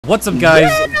What's up,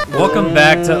 guys? Welcome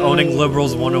back to Owning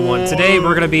Liberals 101. Today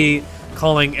we're gonna be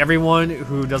calling everyone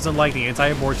who doesn't like the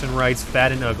anti-abortion rights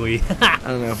fat and ugly. I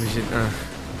don't know if we should.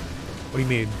 What do you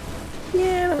mean?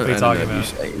 Yeah. What are you talking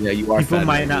about? Yeah, you are. People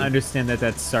might not understand that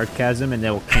that's sarcasm, and they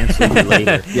will cancel you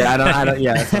later. Yeah, I don't.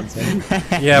 Yeah, that's what I'm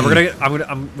saying. Yeah,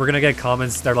 we're gonna get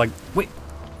comments that are like, wait,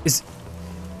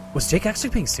 was Jake actually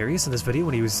being serious in this video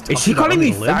when he was talking Is she about calling me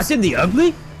owning libs? fat and the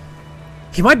ugly?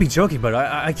 He might be joking, but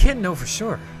I can't know for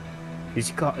sure.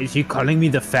 Is she calling me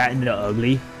the fat and the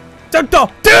ugly? Dude!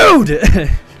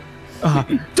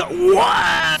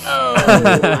 Wow!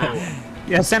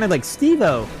 Yeah, it sounded like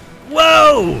Steve-O.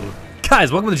 Whoa!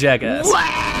 Guys, welcome to Jackass.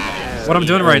 Wow! What I'm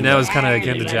doing right now is kind of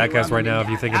akin to Jackass right now, if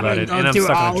you think about it. And I'm stuck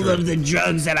on all of the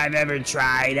drugs that I've ever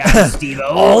tried, Steve-O.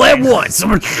 all at once.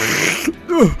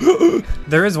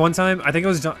 There is one time, I think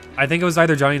it was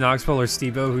either Johnny Knoxville or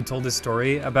Steve-O who told this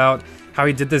story about how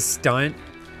he did this stunt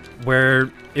where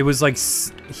it was like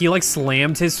he like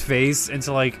slammed his face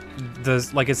into like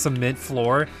a cement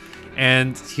floor,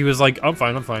 and he was like, I'm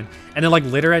fine. And then like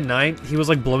later at night, he was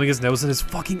like blowing his nose and his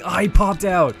fucking eye popped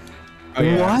out. Oh,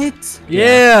 yeah. What?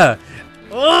 Yeah.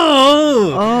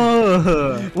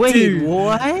 Oh. Wait, dude.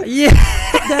 what? Yeah.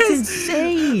 That's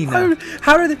insane.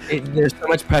 How did there's so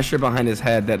much pressure behind his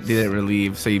head that didn't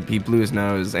relieve, so he blew his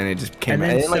nose and it just came out.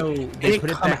 It didn't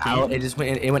come out. It just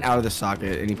went out of the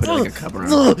socket, and he put like a cup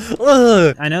around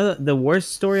it. I know the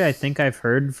worst story I think I've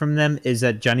heard from them is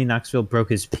that Johnny Knoxville broke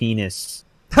his penis.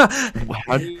 How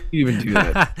do you even do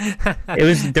that? It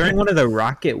was during one of the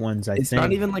rocket ones, I think. It's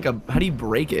not even like a. How do you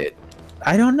break it?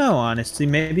 I don't know, honestly.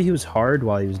 Maybe he was hard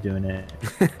while he was doing it.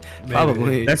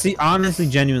 Probably. Honestly,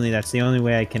 genuinely, that's the only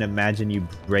way I can imagine you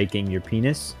breaking your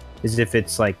penis, is if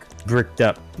it's like bricked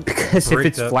up. Because if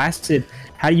it's flaccid,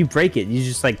 how do you break it? You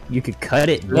just you could cut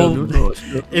it. Well,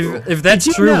 if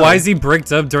that's true, why is he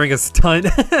bricked up during a stunt?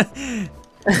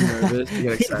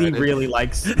 He really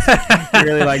likes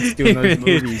doing those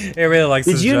movies. He really likes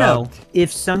his Did you job. know,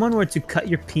 if someone were to cut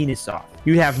your penis off,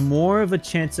 you'd have more of a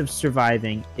chance of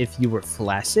surviving if you were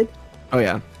flaccid? Oh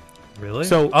yeah. Really?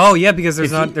 So, oh yeah, because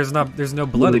there's no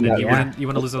blood in it. You Yeah.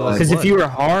 wouldn't lose a lot of blood. Because if you were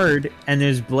hard and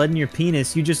there's blood in your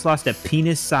penis, you just lost a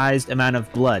penis-sized amount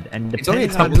of blood, and depending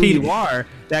on who you are,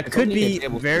 that could be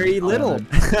very little.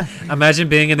 Imagine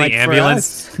being in the Like for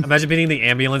ambulance. us. Imagine being in the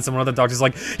ambulance and one of the doctors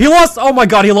like, he lost. Oh my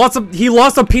god, he lost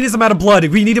a penis amount of blood.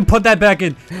 We need to put that back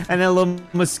in. And then a little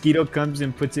mosquito comes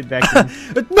and puts it back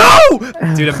in. No,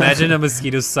 dude, imagine a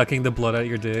mosquito sucking the blood out of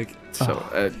your dick. So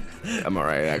I'm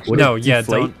alright actually. No, yeah,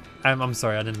 deflate? don't. I'm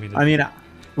sorry, I didn't mean to. I mean,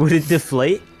 would it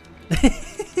deflate?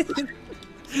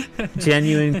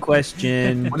 Genuine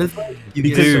question. What if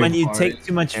Because when you take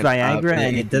too much Viagra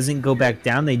and it doesn't go back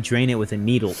down, they drain it with a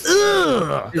needle.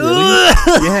 Ugh.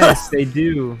 Yes, they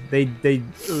do.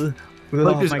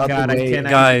 Oh my god, I can't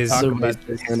Guys, talk about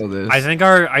this. handle this. I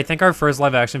think our first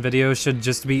live action video should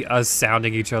just be us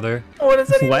sounding each other. What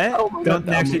is it? What? Oh my Don't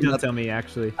God, don't tell me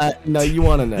actually. No, you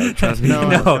want to know. Trust me. No,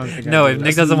 I don't think I No. do If that.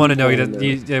 Nick doesn't want to know, we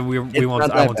It's won't.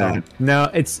 not I that won't tell him. bad.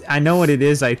 No, I know what it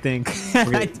is, I think.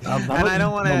 And I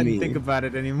don't want to tell me? think about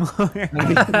it anymore.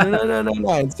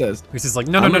 No. It's just. He's just like,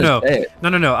 no. I'm gonna say it.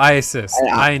 No. I insist.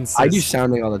 I insist. I do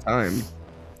sounding all the time.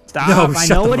 Stop! No, I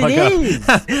shut know the what fuck it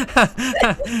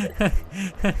is.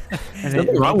 And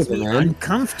Nothing wrong with it, man.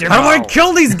 Uncomfortable. How do I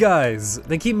kill these guys?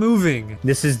 They keep moving.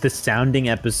 This is the sounding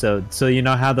episode. So you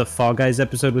know how the Fall Guys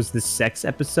episode was the sex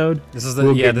episode? This is the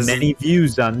We'll yeah. get This many is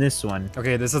views on this one.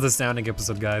 okay. This is the sounding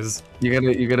episode, guys. You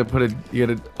gotta put it. You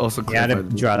gotta also. You gotta clarify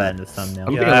the- draw that in the thumbnail.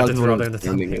 I'm Yeah, thinking I have a lot to of throw what it in the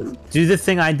sounding thumbnail. is. Do the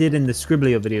thing I did in the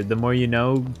Scribblio video, the more you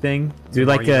know thing. Do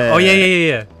like a Oh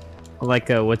yeah.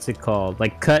 like a what's it called?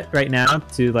 Like cut right now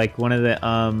to like one of the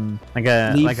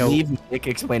Leave Nick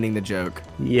explaining the joke.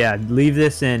 yeah, leave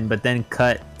this in, but then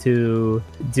cut to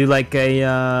do like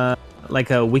a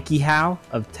WikiHow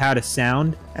of how to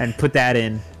sound and put that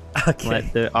in. Okay.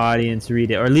 Let the audience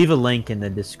read it, or leave a link in the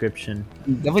description.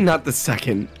 Definitely not the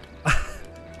second.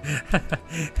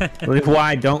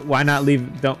 Why not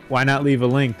leave a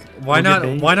link? Why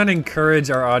not encourage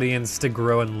our audience to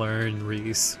grow and learn,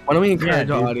 Reese? Why don't we encourage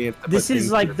Yeah, our dude. audience? To This put is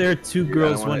things like in their two I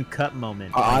girls, want one it. cup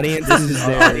moment. Our audience. This is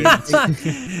their audience.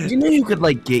 You know you could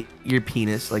like get your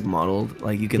penis like modeled,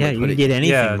 like you can Yeah, like you put can it. get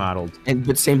anything Yeah. modeled.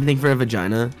 But same thing for a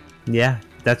vagina. Yeah,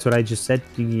 that's what I just said.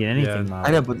 You can get anything Yeah. modeled.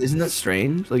 I know, but isn't that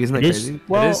strange? Like, isn't that It is- crazy?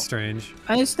 Well, it is strange.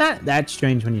 it's not that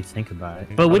strange when you think about it.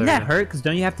 But wouldn't that hurt? Because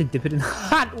don't you have to dip it in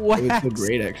hot It would wax? feel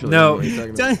great, actually. No. What are you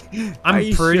talking about? Are I'm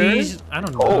you pretty. sure? I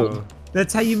don't know. Cold.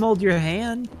 That's how you mold your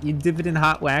hand. You dip it in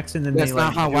hot wax and then That's they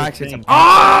not hot do a wax. It's thing.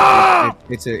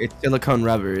 a it's silicone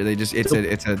rubber. They just it's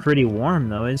a Pretty warm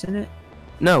though, isn't it?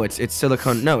 No, it's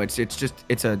silicone. No, it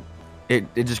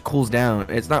just cools down.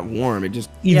 It's not warm. It just.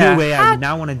 Either way, I would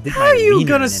not want to dip my How are you wiener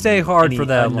gonna in stay any hard for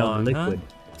that unknown long?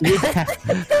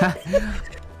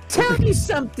 Tell me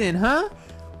something, huh?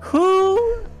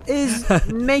 Who is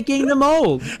making the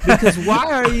mold? Because why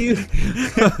are you?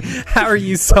 How are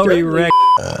you so erect?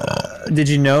 Did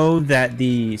you know that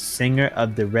the singer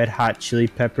of the Red Hot Chili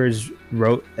Peppers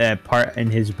wrote a part in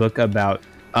his book about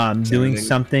doing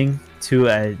something to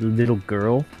a little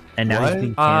girl, and now he's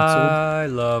being canceled? I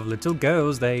love little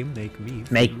girls. They make me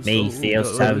feel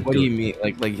so good. What do you mean?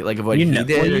 Like what You he know-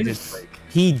 did, well, or you- just like?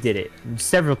 He did it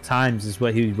several times, is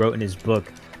what he wrote in his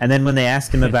book. And then when they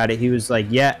asked him about it, he was like,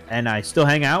 "Yeah, and I still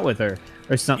hang out with her,"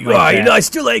 or something like that. I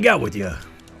still hang out with you.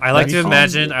 I like to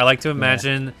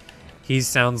imagine. He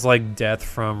sounds like Death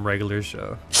from Regular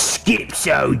Show.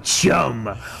 Schizo chum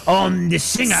on the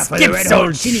singer for the the Red Red Hot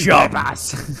Hot Chili Chili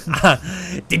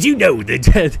Peppers. Did you know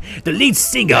that the lead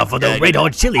singer for the Red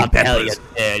Hot Chili Peppers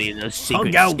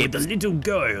hung out with a little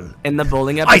girl? In the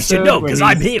bowling episode, I should know because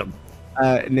I'm him.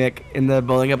 Nick, in the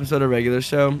bowling episode of Regular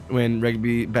Show, when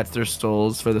Rugby bets their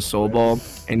souls for the soul ball,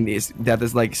 and Death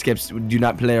is like, Skips, do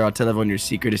not play or I'll tell everyone your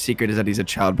secret. His secret is that he's a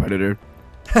child predator.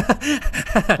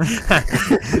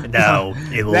 No,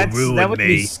 it will ruin that would me.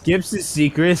 be Skips'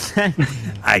 secret.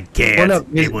 I can't. Well,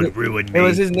 no, it would ruin me. It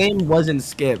was his name wasn't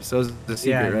Skips, so it was the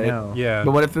secret, Yeah, I right? know. Yeah.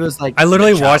 But what if it was like? I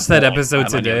literally a child watched that boy? episode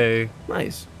today.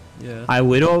 Nice. Yeah. I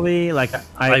would be like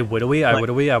I would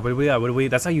we.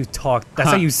 That's how you talk. That's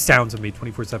how you sound to me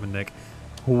 24/7, Nick.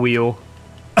 wheel.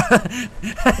 Oh,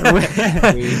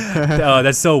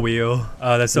 that's so wheel.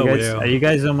 That's so wheel. Are you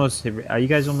guys almost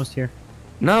here?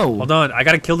 No. Hold on, I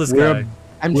gotta kill this guy.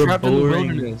 I'm We're trapped in the boring.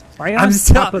 wilderness. Why are you I'm on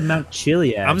still- top of Mount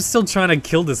Chiliad? I'm still trying to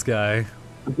kill this guy.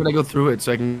 I'm gonna go through it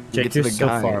so I can Jake, get to you're the so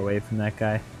guy. far away from that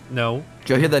guy. No.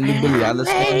 Did you hear that new Billie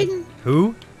Eilish song?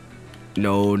 Who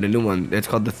No, the new one. It's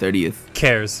called The 30th.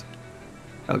 cares?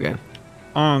 Okay.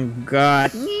 Oh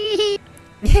God.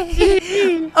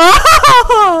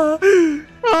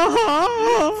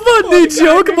 Funny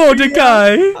joke,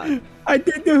 Mordecai. I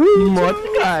did the who?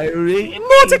 Mordecai,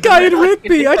 Mordecai and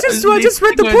Rigby. I just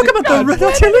read the book about the Red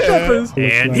Hot Chili Peppers.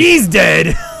 And he's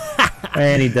dead.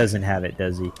 And he doesn't have it,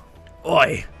 does he?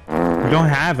 Oi. We don't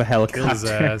have a Kill his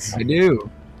helicopter. ass. I do.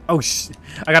 Oh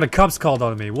I got a cops called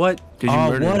on me. What? Did you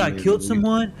Oh, murder what? him, I killed dude?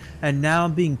 someone, and now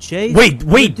I'm being chased. Wait.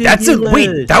 That's a wait.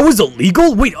 Ridiculous. That was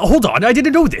illegal. Wait, hold on. I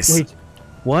didn't know this. Wait,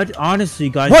 what? Honestly,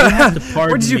 guys, What? you have to pardon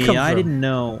Where did you me. come I from? didn't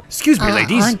know. Excuse me,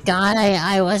 ladies. Oh God,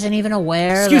 I wasn't even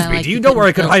aware. Excuse that, me. like, Do you know where I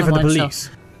could couldn't hide from the kill someone, police?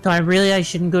 So I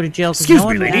shouldn't go to jail. 'Cause Excuse no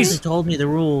me, one ladies. actually told me the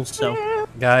rules. So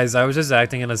Guys, I was just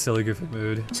acting in a silly goofy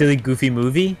mood. Silly, goofy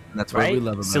movie. That's what we Right?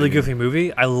 love about Silly you. goofy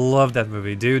movie. I love that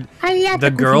movie, dude. I love The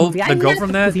goofy girl, movie. I the girl love from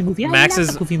the that, goofy movie. I love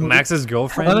the goofy movie. Max's I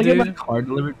girlfriend, want to get my dude. car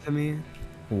delivered to me.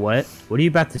 What? What are you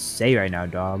about to say right now,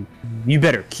 dog? You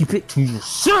better keep it to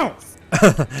yourself.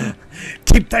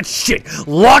 Keep that shit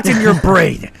locked in your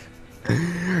brain.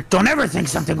 Don't ever think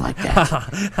something like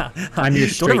that. I'm your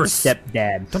Don't straight ever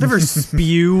stepdad. Don't ever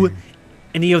spew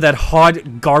any of that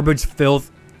hot garbage filth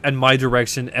in my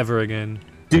direction ever again.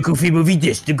 The goofy movie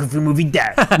this, the goofy movie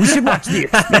that. We should watch The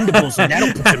Expendables, and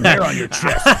that'll put some hair on your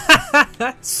chest.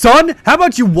 Son, how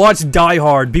about you watch Die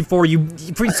Hard so you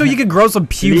can grow some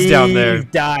pubes down there?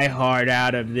 Leave Die Hard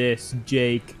out of this,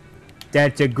 Jake.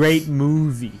 That's a great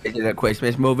movie. Is it a Quake's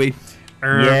movie?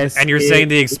 Yes, and you're saying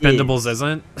The it Expendables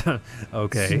isn't?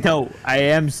 Okay. No, I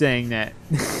am saying that.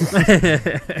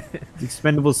 The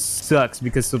Expendables sucks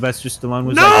because Sylvester Stallone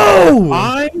was No!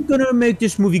 like, I'm gonna make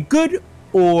this movie good,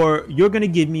 or you're gonna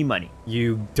give me money.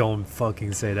 You don't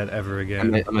fucking say that ever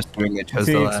I'm again. assuming they chose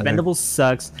The the latter. Expendables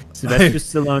sucks. Sylvester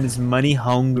Stallone is money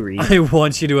hungry. I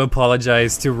want you to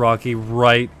apologize to Rocky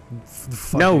right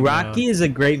fucking No, now. Rocky is a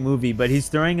great movie, but he's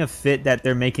throwing a fit that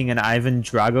they're making an Ivan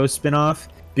Drago spinoff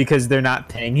because they're not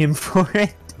paying him for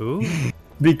it. Who?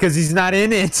 Because he's not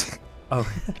in it. Oh.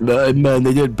 No, man,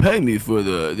 they didn't pay me for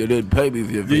the. They didn't pay me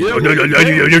for the. Movie. And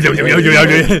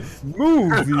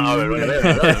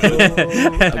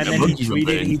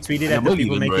then he tweeted at the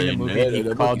people making the movie and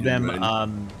he called them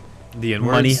The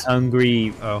N-words? money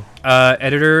hungry. Oh.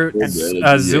 Editor,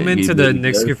 zoom into the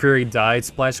Nick Fury died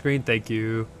splash screen. Thank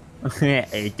you.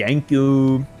 Hey, thank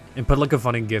you. And put like a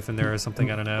funny GIF in there or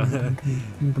something. I don't know.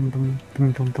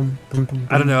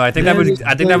 I don't know. I think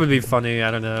that would be funny. I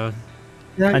don't know.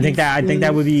 I think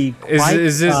that would be quite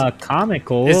Is this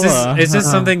comical. Is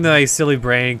this something that my silly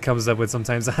brain comes up with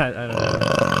sometimes? I don't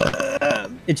know.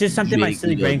 It's just something my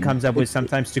silly brain comes up with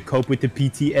sometimes to cope with the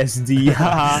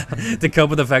PTSD. To cope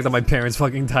with the fact that my parents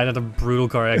fucking died in a brutal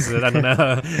car accident. I don't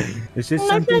know. It's just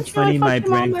something funny my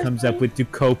brain comes up with to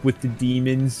cope with the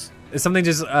demons. something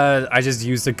just I just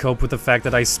used to cope with the fact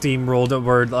that I steamrolled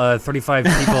over 35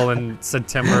 people in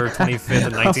September 25th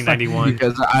of 1991.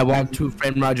 Because I want to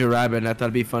frame Roger Rabbit, and I thought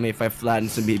it'd be funny if I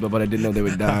flattened some people, but I didn't know they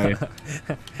would die.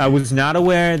 I was not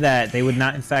aware that they would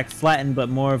not, in fact, flatten, but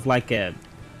more of like a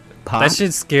pop. That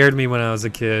shit scared me when I was a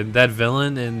kid. That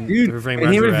villain in Dude, Frame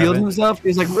when he Roger revealed Rabbit. himself, he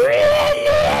was like,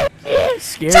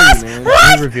 scary, man.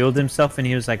 He revealed himself, and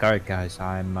he was like, "All right, guys,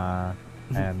 I'm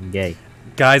gay."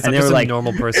 Guys, And I'm they just were a like-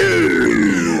 normal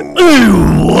person.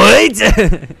 What?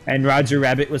 And Roger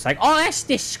Rabbit was like, "Oh, that's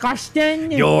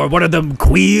disgusting." You're one of them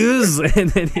queers, and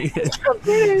then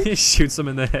he shoots him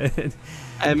in the head.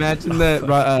 I imagine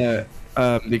that,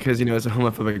 because, you know, it's a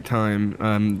homophobic time,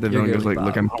 the villain good, goes like, Bob.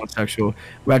 look, I'm homosexual.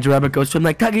 Roger Rabbit goes to him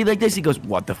like, cocky like this. He goes,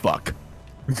 what the fuck?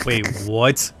 Wait,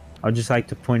 what? I'd just like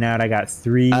to point out I got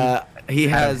 3. He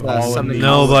has all of something. these.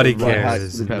 Nobody Red Hot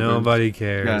cares. Chili Peppers. Nobody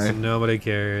cares. Yeah. Nobody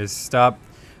cares. Stop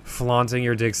flaunting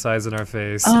your dick size in our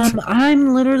face.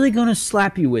 I'm literally gonna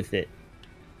slap you with it.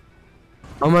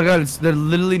 Oh my god, they're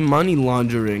literally money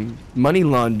laundering. Money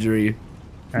laundry.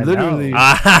 I Literally. know.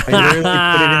 I literally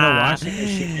put it in the washing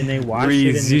machine, and they wash it.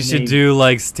 Reese, And you then should they- do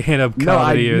like stand-up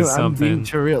comedy or I'm being something.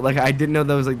 too real. Like, I didn't know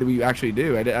that was like that we actually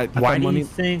do. I Why thought do money, you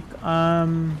think?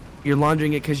 you're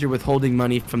laundering it because you're withholding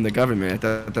money from the government. I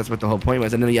thought that's what the whole point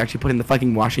was. And then you actually put it in the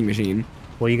fucking washing machine.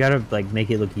 Well, you gotta like make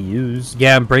it look used.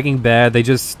 Yeah, in Breaking Bad, they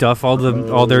just stuff all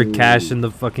their cash in the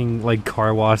fucking like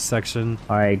car wash section.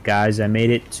 All right, guys, I made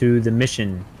it to the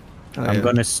mission. Oh, I'm yeah.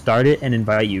 gonna start it and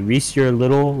invite you. Reese, you're a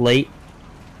little late.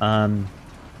 Oh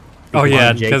because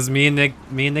yeah, Jake- because me and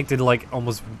Nick did like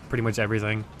almost pretty much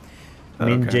everything.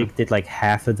 Me and Okay. Jake did like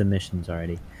half of the missions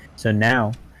already. So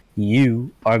now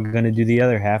you are gonna do the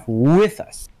other half with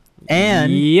us.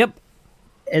 And Yep.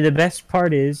 the best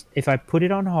part is, if I put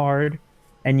it on hard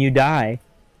and you die,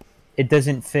 it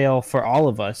doesn't fail for all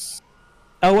of us.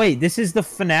 Oh wait, this is the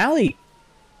finale.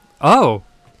 Oh,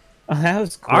 Oh, that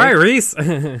was quick. all right, Reese.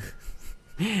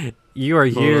 You are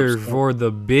here Bullshit. for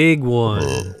the big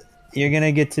one. You're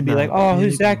gonna get to be like, oh,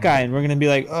 who's that guy? And we're gonna be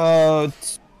like, oh,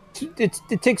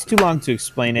 it takes too long to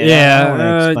explain it. I don't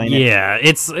wanna explain it. Yeah.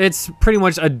 It's pretty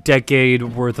much a decade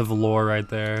worth of lore right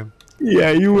there.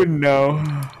 Yeah, you wouldn't know.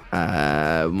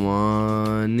 I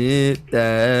want it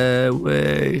that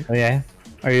way. Oh yeah,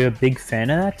 are you a big fan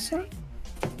of that song?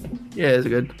 Yeah, it's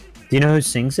good. Do you know who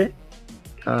sings it?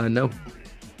 No.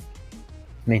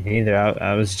 Me neither.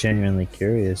 I was genuinely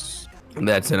curious.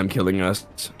 That's it. I'm killing us.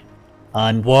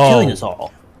 I'm Whoa. killing us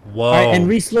all. Whoa. All right, and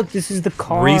Reese, look, this is the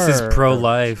car. Reese is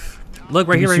pro-life. Look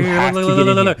right here, Reese, right you here. have Look, to look, get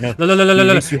look, in look, here. look, look, look, look,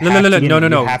 look, Reese, you look, have look, to get no, in. no, You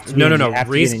no, have to no, get no, in. You no. have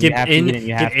to Reese, get in. get You have to in, get in.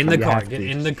 You have get in to. the You car, have get to.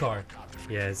 in the car.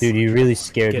 Yes. Dude, you really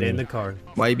scared Get me. in the car.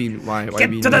 Why you why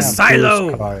Get be to the Yeah, silo!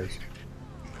 those cars.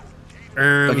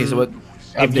 Okay, so what? If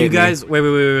you update me. guys, wait,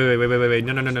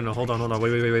 no, hold on, wait, no,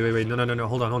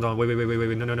 hold on,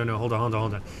 wait, no,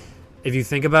 hold on. If you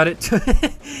think about it,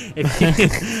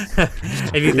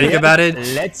 if you think about it,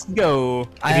 Let's go.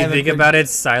 if you think about it,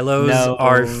 silos No.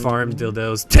 are farm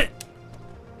dildos.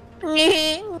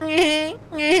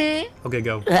 Okay,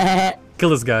 go. Kill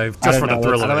this guy just for the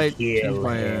thrill How do of I it. change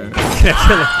my,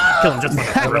 Kill him just for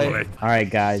the thrill of it. All right,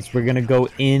 guys, we're gonna go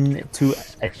into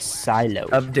a silo.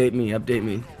 update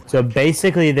me. So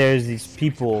basically, there's these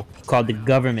people called the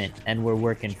government, and we're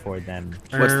working for them.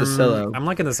 What's the silo? I'm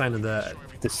liking the sign of that.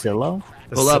 The silo?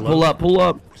 The Pull up, silo. pull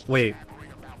up. Wait,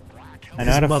 I know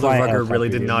this how to fly a motherfucker really helicopter,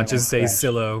 did dude. not I'm just say crash.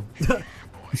 silo.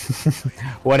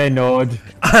 What a node.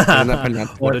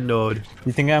 What a node.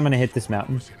 You think I'm gonna hit this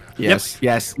mountain? Yes.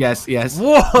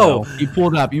 Whoa! You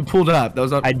pulled up. That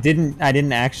was up. I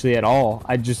didn't actually at all.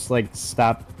 I just like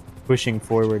stopped pushing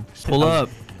forward. Pull up.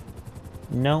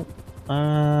 No.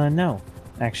 No.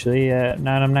 Actually,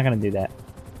 no, I'm not gonna do that.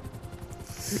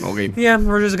 Okay. Yeah,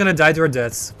 we're just gonna die to our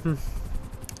deaths.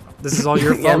 This is all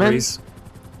your Yeah, fault, man. Reese.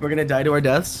 We're gonna die to our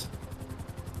deaths.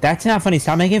 That's not funny.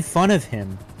 Stop making fun of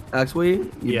him. Actually,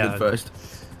 you Yeah. did first.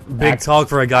 Big talk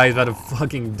for a guy who's about to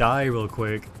fucking die real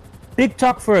quick. Big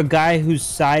talk for a guy whose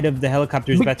side of the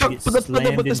helicopter is Big about to talk get for the-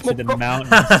 slammed for the into smoke the pop.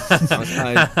 mountain.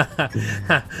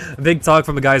 Big talk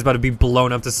from a guy who's about to be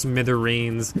blown up to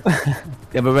smithereens. You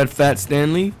have a red fat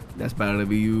Stanley? That's about to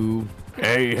be you.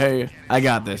 Hey, I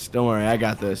got this. Don't worry, I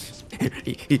got this.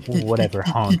 Whatever,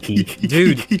 honky.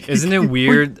 Dude, isn't it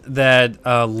weird that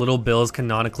Little Bill is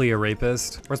canonically a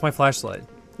rapist? Where's my flashlight?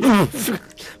 Was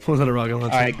that a rocket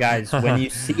launcher? All right, guys. When you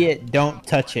see it, don't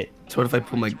touch it. So what if I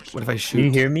pull my? What if I Do you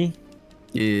shoot? hear me?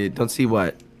 Yeah. Don't see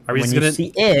what? Are we When just you gonna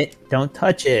see it, don't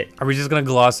touch it. Are we just gonna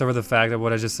gloss over the fact of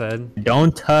what I just said?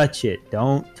 Don't touch it.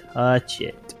 Don't touch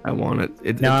it. I want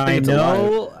it. Now I think it's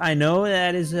alive. I know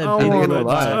that is a I big think it's word, alive.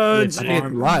 but Touch it's I think it's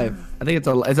arm- alive. I think it's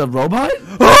a robot.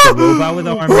 It's a robot with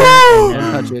armor. Don't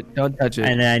and, touch it. Don't touch it.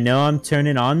 And I know I'm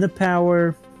turning on the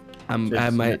power. I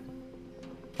have my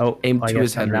aim I to guess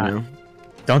his head I'm right not. now.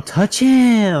 Don't touch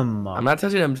him. I'm not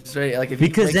touching him straight. Like if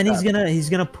Because he then wakes he's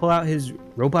gonna pull out his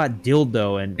robot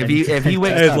dildo and if he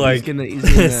wakes It's up, like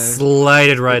he's gonna slide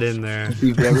it right in there. just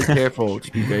be very careful.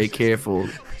 Just be very careful.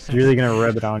 he's really gonna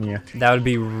rub it on you. That would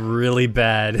be really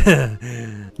bad.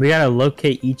 We gotta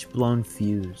locate each blown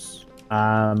fuse.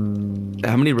 How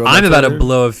many robots? I'm about are to there?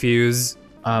 blow a fuse.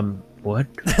 What?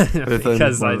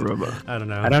 Because I robot. don't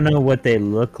know. I don't know what they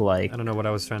look like. I don't know what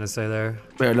I was trying to say there.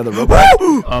 Wait, another robot.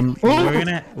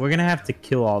 We're gonna have to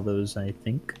kill all those, I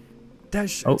think. That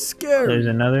shit's There's scary.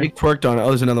 another. He twerked on it. Oh,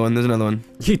 there's another one. There's another one.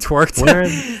 He twerked. Where?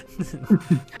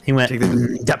 He went. Check this.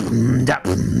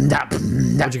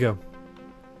 Where'd you go?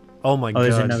 Oh my god. Oh,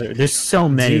 there's another. There's so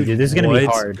many, dude. This is gonna be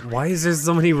what? hard. Why is there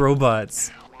so many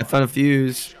robots? I found a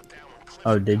fuse.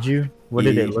 Oh, did you? What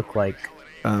did it Yeah. look like?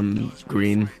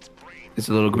 Green. It's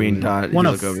a little green dot. if One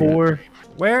you of look over it. 4.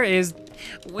 Where is?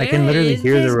 I can literally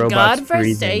hear the robots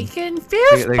breathing. godforsaken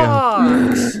There you go.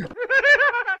 box?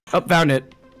 Oh, found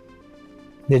it.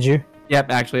 Did you?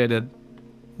 Yep, actually I did.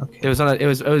 Okay. It was on. It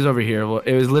was over here. Well,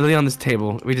 it was literally on this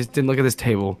table. We just didn't look at this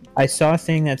table. I saw a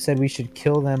thing that said we should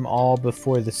kill them all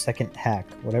before the second hack.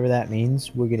 Whatever that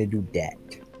means, we're gonna do that.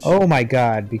 Oh my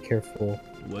god, be careful.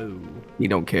 Whoa. He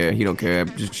don't care. He don't care.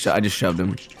 I just shoved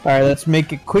him. Alright, let's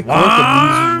make a quick look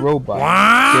at these robots.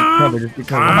 Get covered. Just get Oh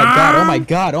covered. my god, oh my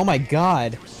god, oh my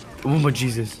god. Oh my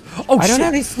Jesus. Oh I shit. don't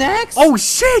have any snacks? Oh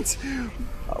shit.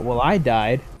 Well, I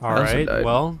died. All also right. died.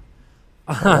 Well.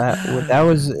 That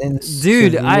was in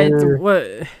Dude, what?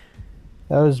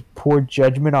 That was poor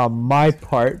judgment on my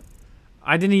part.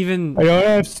 I didn't even. I don't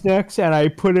have snacks and I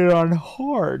put it on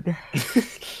hard.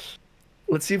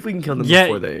 Let's see if we can kill them Yeah,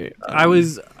 before they. I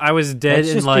was dead Let's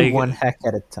in just like do one hack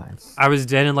at a time. I was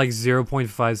dead in like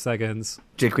 0.5 seconds.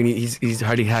 Jake, we need. He's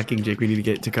already hacking. Jake, we need to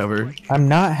get to cover. I'm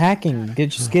not hacking.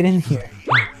 Just get in here.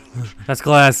 That's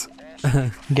glass.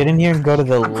 Get in here and go to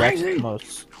the crazy.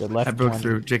 leftmost. The left I broke one.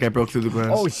 through. Jake, I broke through the glass.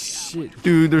 Oh shit.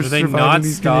 dude, there's Do they not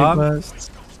stop? Wait.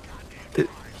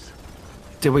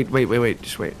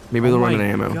 Just wait. Maybe they'll Oh run out my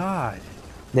of ammo. god.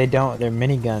 They don't. They're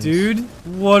miniguns. Dude,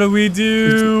 what do we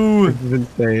do? This is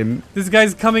insane. This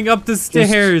guy's coming up the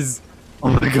stairs. Oh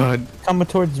my god. Coming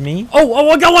towards me. Oh,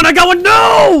 I got one.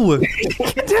 No!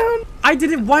 Get down. I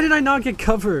didn't. Why did I not get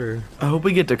cover? I hope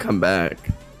we get to come back.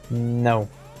 No.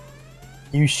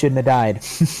 You shouldn't have died.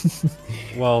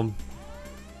 Well,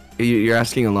 You're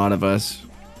asking a lot of us.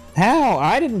 How?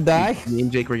 I didn't die. Me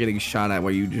and Jake were getting shot at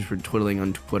while you just were twiddling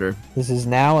on Twitter. This is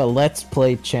now a Let's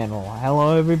Play channel.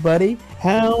 Hello, everybody.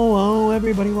 Hello,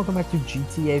 everybody. Welcome back to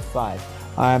GTA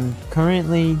 5. I'm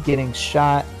currently getting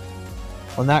shot.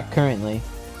 Well, not currently,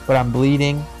 but I'm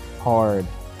bleeding hard.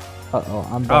 Uh-oh,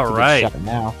 I'm about to Alright. get shot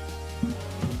now.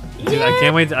 dude, I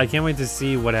can't wait. I can't wait to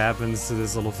see what happens to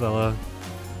this little fella.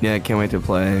 Yeah, I can't wait to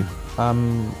play. I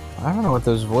don't know what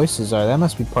those voices are. That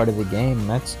must be part of the game.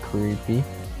 That's creepy.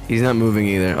 He's not moving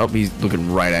either. Oh, he's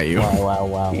looking right at you.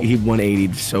 Wow. He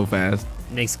 180'd so fast.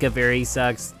 Nick Scaveri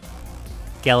sucks.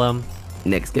 Kill him.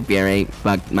 Nick Sciperi,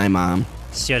 fuck my mom.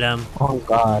 Shoot him. Oh,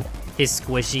 God. His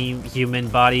squishy human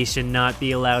body should not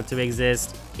be allowed to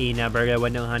exist. Eat a burger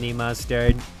with no honey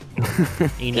mustard.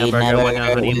 Eat a burger with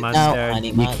no honey mustard.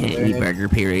 You can't eat burger,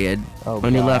 period. Oh,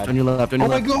 On your God. left, on your left, on your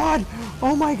Oh, my left. God.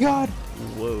 Oh, my God.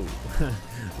 Whoa.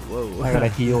 Whoa. I gotta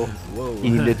heal. Whoa. You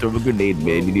need to throw a grenade,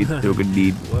 man. You need to throw a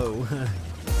grenade. Whoa.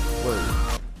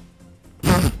 Whoa.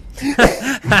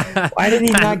 Why did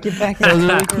he not get back in It was a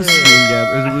really the cool screen grab.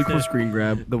 It was a really cool screen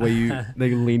grab. The way you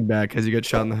they lean back as you get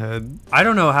shot in the head. I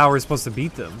don't know how we're supposed to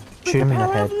beat them. Shoot him in the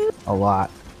head. A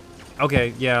lot.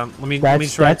 Okay, yeah. Let me try.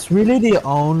 That's really the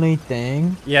only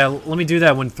thing. Yeah, let me do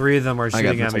that when 3 of them are got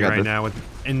shooting this, at I me got right this. now with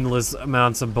endless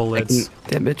amounts of bullets.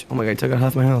 Damn bitch. Oh my god, I took out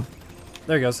half my health.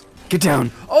 There he goes. Get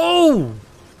down. Oh!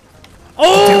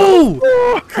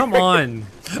 Oh! Come on.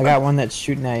 I got one that's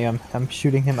shooting at you. I'm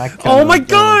shooting him. I killed Oh him. my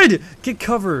god! Get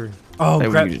cover. Oh, Hey,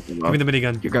 we grab. can just Give me the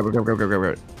minigun. You grab it.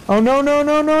 Oh no no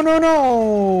no no no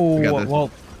no! I got this.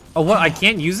 Well, Oh, what? I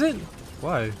can't use it?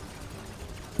 Why?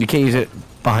 You can't use it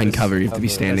behind This cover. You have to be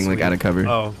cover, standing that's like out of cover.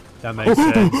 Oh, that makes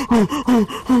sense.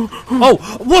 Oh,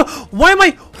 what? Why am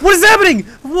I? What is happening?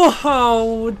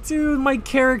 Whoa, dude, my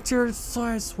character.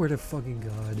 I swear to fucking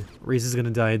God. Reese is gonna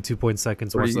die in 2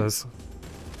 seconds. Watch Reese. this.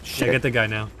 Shit. Yeah, get the guy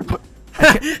now.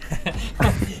 This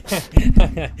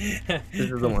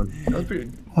is the one. That was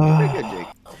pretty good,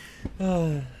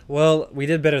 Jake. Well, we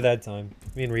did better that time.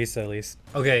 Me and Reese, at least.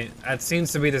 Okay, that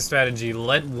seems to be the strategy.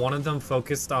 Let one of them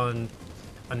focus on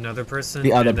Another person.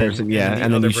 The other and then- person, yeah, the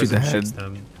and then other you shoot the person head. shoots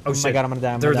them. Oh Oh my shit! god, I'm gonna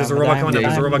die. There's a robot coming up.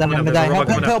 There's a robot coming up. There's a robot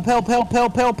coming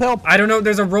up. Help. I don't know.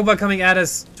 There's a robot coming at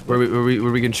us. Where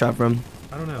we getting shot from?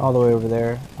 I don't know. All the way over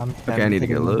there. Okay, I need to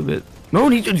get a little bit. No,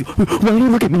 look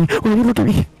at me. Look at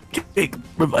me. Jake,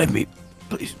 revive me,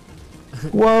 please.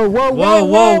 Whoa.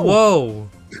 Whoa!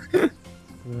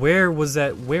 Where was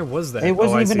that? Where was that? It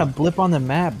wasn't I even see. a blip on the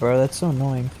map, bro. That's so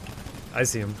annoying. I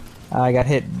see him. I got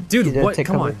hit. Dude, Did I what? take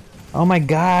Come cover? on. Oh my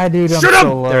god, dude. I'm Shoot so him!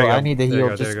 low. There you go. I need to There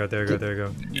heal. you Just go. There you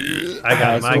go. I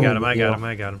got him. I got him. I got him.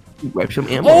 I got him. Wipe some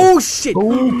ammo. Oh shit!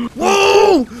 Oh.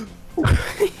 Whoa!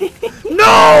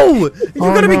 No! You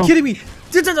Oh, gotta be no. kidding me!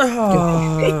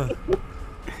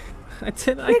 I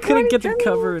couldn't get the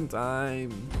cover in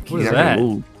time. What is He's not gonna that?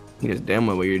 move. He knows damn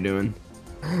well what you're doing.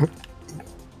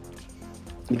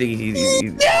 You think he's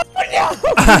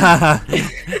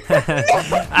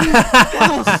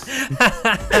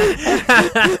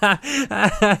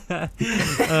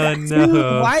Oh Dude,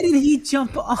 no! why did he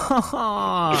jump off?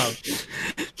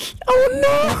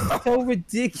 Oh no! So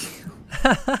ridiculous.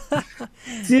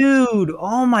 Dude,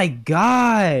 oh my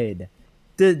god.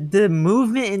 The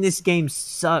movement in this game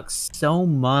sucks so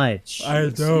much.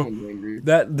 I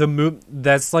know.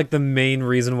 That's like the main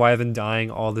reason why I've been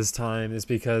dying all this time is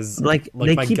because Like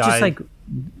they my keep guy. just like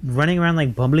running around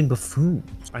like bumbling buffoons.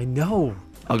 I know.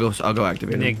 I'll go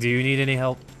activate Nick, him. do you need any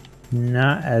help?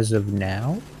 Not as of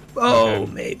now. Oh,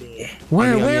 maybe.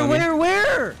 On me, on me.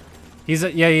 Where? He's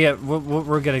yeah.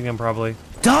 We're getting him probably.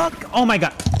 Duck! Oh my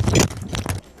god.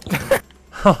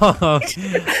 Oh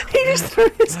He just threw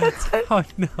his headset.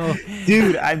 no!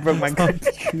 Dude, I broke my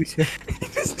computer.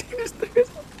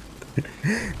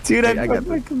 Dude, I broke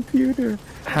my computer.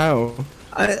 How?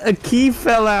 A key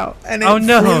fell out and it Oh,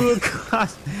 no. flew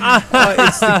across. Oh,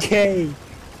 it's the K.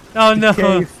 Oh The K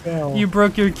no! fell. You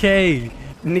broke your K.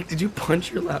 Nick, did you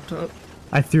punch your laptop?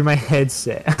 I threw my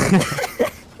headset.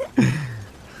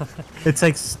 It's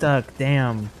like stuck.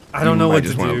 Damn. I don't know what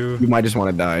to do. You might just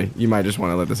want to die. You might just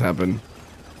want to let this happen.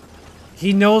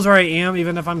 He knows where I am,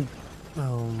 even if I'm.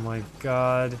 Oh my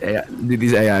god. AI, dude,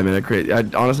 these AI men are crazy.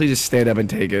 I'd honestly just stand up and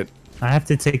take it. I have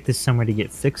to take this somewhere to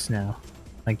get fixed now.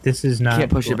 Like this is not.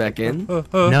 Can't push it back in.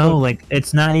 No, like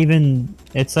it's not even.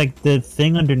 It's like the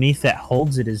thing underneath that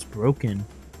holds it is broken,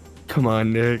 Come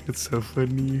on, Nick. It's so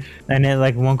funny. and it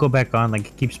like won't go back on. Like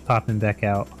it keeps popping back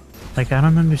out. Like I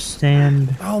don't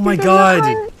understand. Oh my god.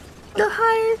 Go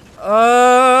higher.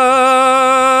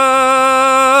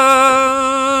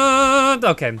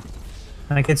 Okay.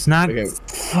 Like it's not Okay.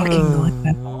 fucking going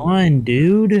back on,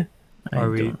 dude. Are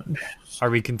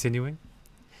we continuing?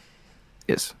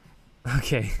 Yes.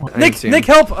 Okay. I Nick, see him. Nick,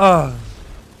 help! Now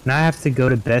I have to go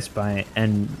to Best Buy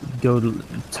and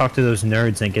talk to those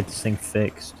nerds and get this thing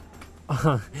fixed.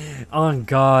 Oh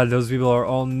god, those people are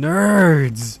all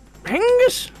nerds.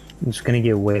 Angus. It's gonna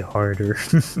get way harder.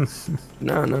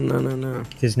 No.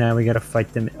 Because now we gotta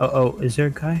fight them. Oh, is there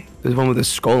a guy? There's one with a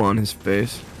skull on his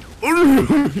face.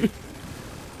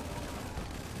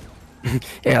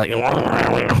 Yeah,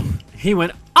 like. He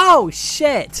went, oh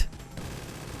shit!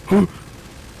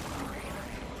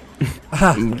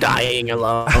 I'm dying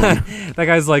alone. That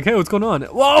guy's like, hey, what's going on?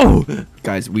 Whoa!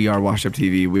 Guys, we are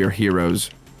WashUpTV. We are heroes.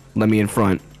 Let me in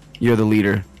front. You're the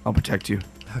leader. I'll protect you.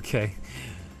 Okay.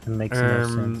 It makes no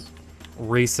sense.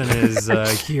 Racing is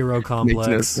hero Makes no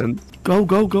complex. sense. Go.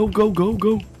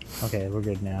 Okay, we're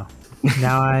good now.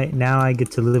 now I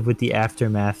get to live with the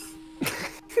aftermath.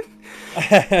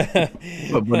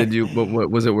 What did you? What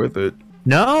was it worth it?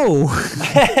 No.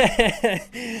 Why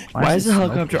is the it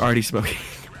helicopter already smoking?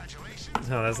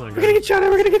 No, that's not We're gonna good. get shot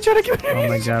at. We're gonna get shot at. Oh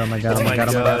my god! Oh my god! Oh my god!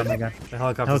 Oh my god! Oh my god! The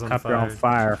helicopter's Helicopter on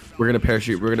fire. We're gonna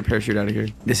parachute. We're gonna parachute out of here.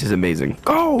 This is amazing.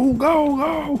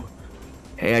 Go.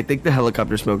 Hey, I think the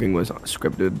helicopter smoking was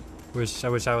scripted. I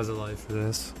wish I was alive for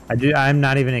this. I'm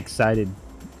not even excited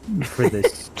for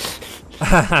this.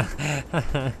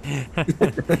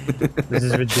 This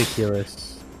is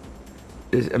ridiculous.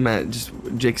 Matt, just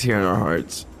Jake's here in our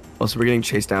hearts. Also, we're getting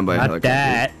chased down by a Not helicopter.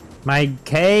 that. My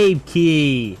cave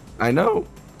key. I know.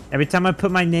 Every time I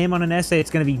put my name on an essay, it's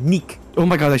gonna be Neek. Oh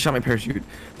my god, they shot my parachute.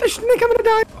 Nick, I'm gonna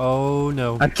die. Oh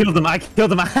no. I killed him.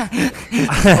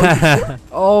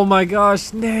 Oh my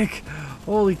gosh, Nick!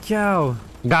 Holy cow!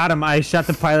 Got him. I shot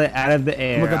the pilot out of the Oh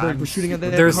air. my god, we're shooting at the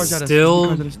There's cars at us. still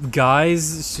Cars at us.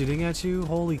 guys shooting at you?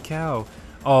 Holy cow.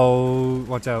 Oh,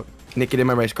 watch out. Nick, get in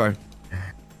my race car.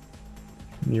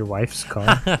 Your wife's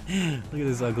car. Look at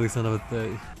this ugly son of a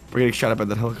thing. We're getting shot at by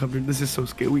that helicopter. This is so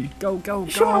scary. Go, go,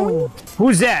 Shot. go!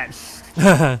 Who's that?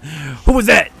 Who was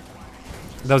that?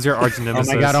 That was your arch Oh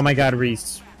nemesis. my god! Oh my god,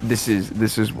 Reese. This is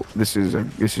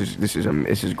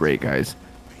great, guys.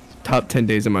 Top 10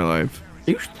 days of my life.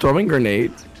 Are you throwing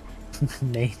grenades?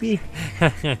 Maybe.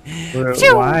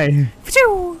 Why?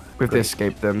 We have to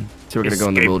escape them. So we're gonna go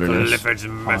in the wilderness. On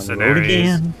the road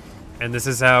again. And this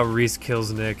is how Reese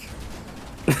kills Nick.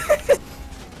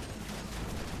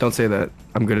 Don't say that.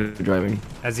 I'm good at driving.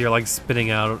 As you're like spinning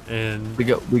out and We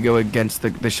go against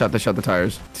the shot the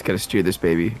tires. Just gotta steer this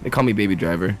baby. They call me baby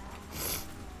driver.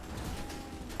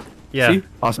 yeah. See?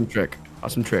 Awesome trick.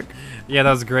 Awesome trick. Yeah,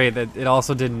 that was great. That it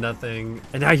also did nothing.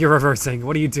 And now you're reversing.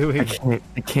 What are you doing?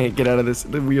 I can't get out of this.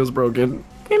 The wheel's broken.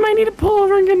 We might need to pull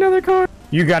over and get another car.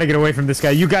 You gotta get away from this guy.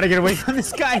 You gotta get away from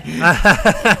this guy.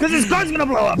 Because his car's gonna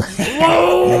blow up.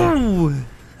 Whoa!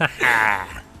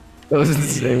 That was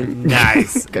insane.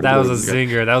 Nice. Gotta That go was a with this guy.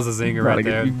 zinger. That was a zinger right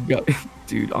there.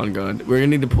 Dude, on God. We're gonna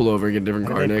need to pull over and get a different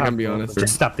car, Nick. I'm gonna be honest.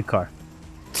 Just stop the car.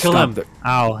 Kill Stop him. the-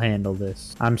 I'll handle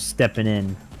this. I'm stepping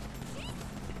in.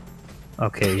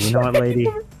 Okay, you know what, lady?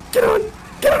 Get on!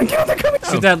 They're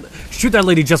coming! Shoot that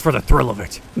lady just for the thrill of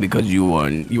it. Because you are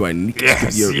Nick.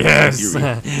 Yes, You're- yes,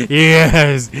 you're-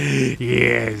 yes,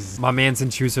 yes. My man's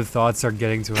intrusive thoughts are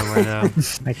getting to him right now.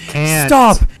 I can't.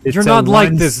 Stop! It's You're a not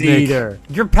like this, Nick. one-seater.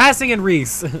 You're passing in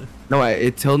Reese. No,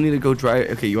 it told me to go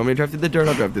drive. Okay, you want me to drive through the dirt?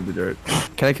 I'll drive through the dirt.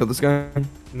 Can I kill this guy?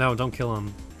 No, don't kill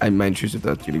him. My intrusive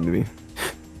thoughts getting to me.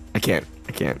 I can't.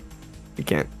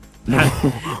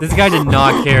 This guy did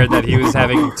not care that he was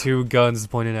having 2 guns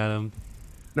pointed at him.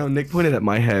 No, Nick pointed at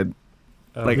my head.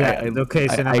 Like, Yeah, okay,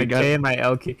 so now my got- J and my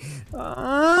L key.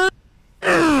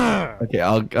 Okay,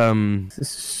 I'll This is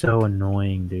so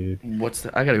annoying, dude. What's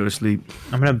the? I gotta go to sleep.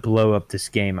 I'm gonna blow up this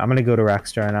game. I'm gonna go to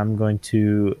Rockstar and I'm going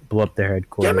to blow up their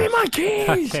headquarters. Give me my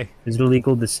keys. Okay. Is it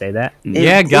illegal to say that?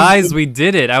 Yeah, guys, we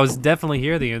did it. I was definitely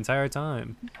here the entire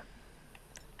time.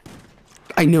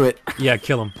 I knew it. Yeah,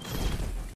 kill him.